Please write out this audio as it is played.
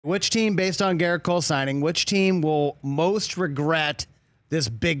Which team, based on Garrett Cole signing, which team will most regret this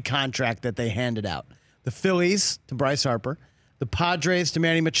big contract that they handed out? The Phillies to Bryce Harper, the Padres to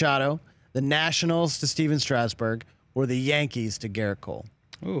Manny Machado, the Nationals to Steven Strasburg, or the Yankees to Garrett Cole?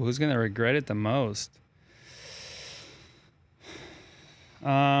 Ooh, who's going to regret it the most?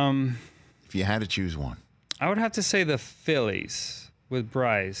 If you had to choose one. I would have to say the Phillies with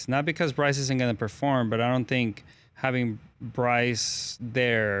Bryce. Not because Bryce isn't going to perform, but I don't think having Bryce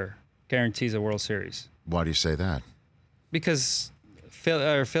there guarantees a World Series. Why do you say that? Because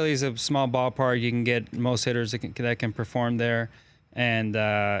Philly's a small ballpark. You can get most hitters that can perform there. And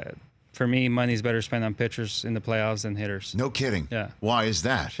for me, money's better spent on pitchers in the playoffs than hitters. No kidding. Yeah. Why is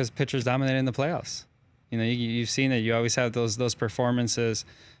that? Because pitchers dominate in the playoffs. You know, you've seen it. You always have those performances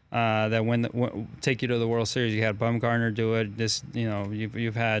that take you to the World Series. You had Bumgarner do it.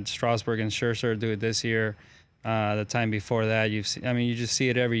 You've had Strasburg and Scherzer do it this year. The time before that, you just see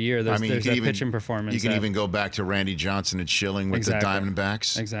it every year. There's that pitching performance. You can even go back to Randy Johnson and Schilling with the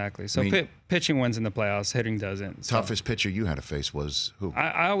Diamondbacks. Exactly. So pitching wins in the playoffs, hitting doesn't. Toughest pitcher you had to face was who?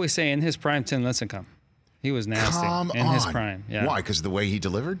 I always say in his prime, Tim Lincecum. He was nasty in his prime. Yeah. Why? Because of the way he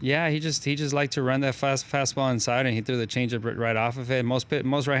delivered? Yeah, he just liked to run that fastball inside, and he threw the changeup right off of it. Most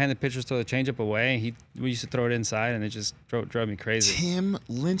right-handed pitchers throw the changeup away. We used to throw it inside, and it just drove me crazy. Tim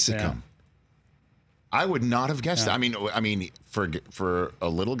Lincecum. Yeah. I would not have guessed that. I mean, for a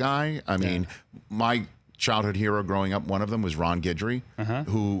little guy, my childhood hero growing up, one of them was Ron Guidry,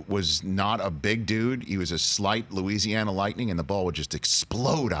 who was not a big dude. He was a slight Louisiana Lightning, and the ball would just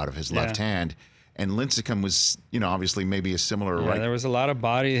explode out of his left hand. And Lincecum was, obviously maybe a similar. Yeah, there was a lot of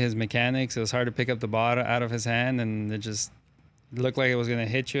body. His mechanics. It was hard to pick up the ball out of his hand, and it just looked like it was going to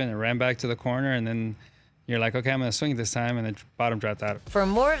hit you, and it ran back to the corner, and then you're like, okay, I'm going to swing this time, and the bottom dropped out. For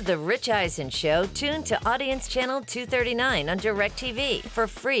more of The Rich Eisen Show, tune to Audience Channel 239 on DirecTV for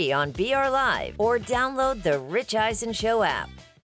free on BR Live, or download The Rich Eisen Show app.